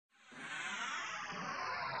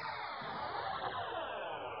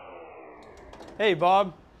Hey,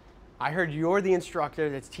 Bob. I heard you're the instructor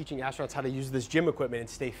that's teaching astronauts how to use this gym equipment and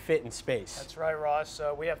stay fit in space. That's right, Ross.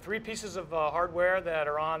 We have 3 pieces of hardware that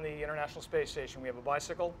are on the International Space Station. We have a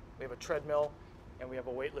bicycle, we have a treadmill, and we have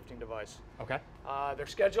a weightlifting device. Okay. They're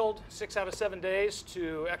scheduled 6 out of 7 days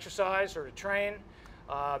to exercise or to train.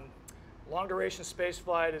 Long duration space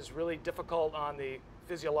flight is really difficult on the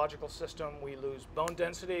physiological system. We lose bone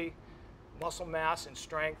density, muscle mass, and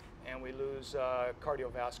strength, and we lose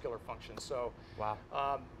cardiovascular function. So,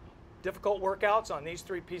 wow. Difficult workouts on these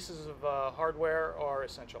 3 pieces of hardware are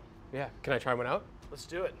essential. Yeah. Can I try one out? Let's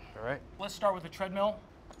do it. All right. Let's start with the treadmill.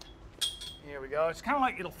 Here we go. It's kind of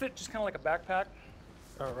like, it'll fit just kind of like a backpack.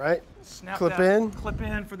 All right. Snap clip that, in. Clip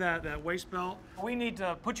in for that waist belt. We need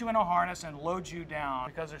to put you in a harness and load you down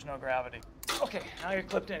because there's no gravity. Okay, now you're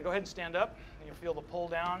clipped in. Go ahead and stand up. You'll feel the pull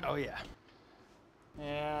down. Oh, yeah.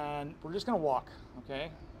 And we're just going to walk,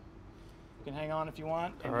 okay? You can hang on if you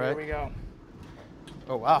want. And all right. Here we go.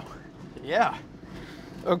 Oh, wow. Yeah.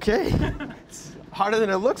 Okay. It's harder than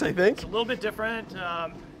it looks, I think. It's a little bit different.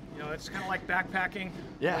 You know, it's kind of like backpacking.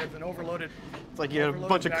 Yeah. With an overloaded. It's like you have a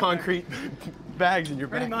bunch of concrete bags in your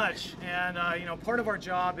back. Pretty much. And you know, part of our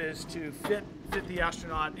job is to fit the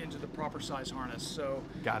astronaut into the proper size harness. So.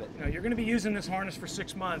 Got it. You know, you're going to be using this harness for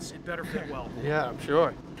 6 months. It better fit well. Yeah, I'm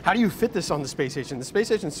sure. How do you fit this on the space station? The space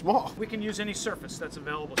station's small. We can use any surface that's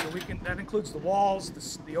available. So that includes the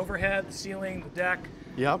walls, the overhead, the ceiling, the deck,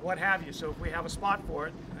 what have you. So if we have a spot for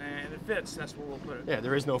it and it fits, that's where we'll put it. Yeah,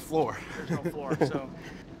 there is no floor. There's no floor. So.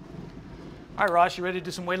 All right, Ross, you ready to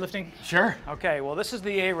do some weightlifting? Sure. Okay, well this is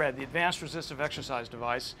the ARED, the Advanced Resistive Exercise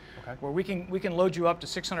Device, where we can load you up to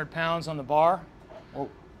 600 pounds on the bar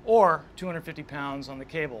or 250 pounds on the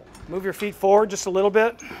cable. Move your feet forward just a little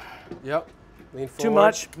bit. Yep. Lean forward. Too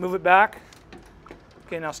much, move it back.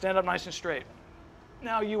 Okay, now stand up nice and straight.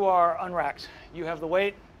 Now you are unracked. You have the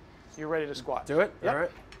weight, you're ready to squat. Do it? Yep. All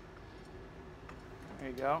right. There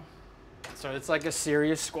you go. So it's like a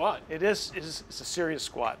serious squat. It's a serious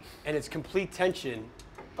squat. And it's complete tension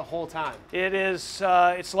the whole time. It is,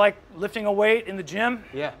 it's like lifting a weight in the gym.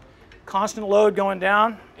 Yeah. Constant load going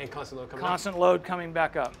down. And constant load coming up. Constant load coming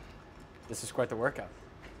back up. This is quite the workout.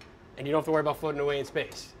 And you don't have to worry about floating away in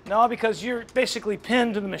space. No, because you're basically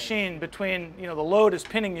pinned to the machine between, you know, the load is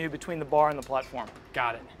pinning you between the bar and the platform.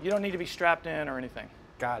 Got it. You don't need to be strapped in or anything.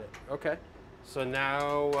 Got it. Okay. So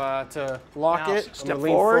now to lock now, it, step I'm gonna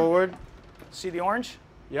lean forward. See the orange?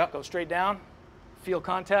 Yep. Go straight down, feel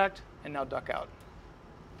contact, and now duck out.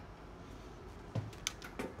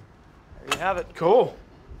 There you have it. Cool.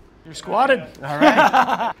 You're squatted. All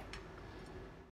right.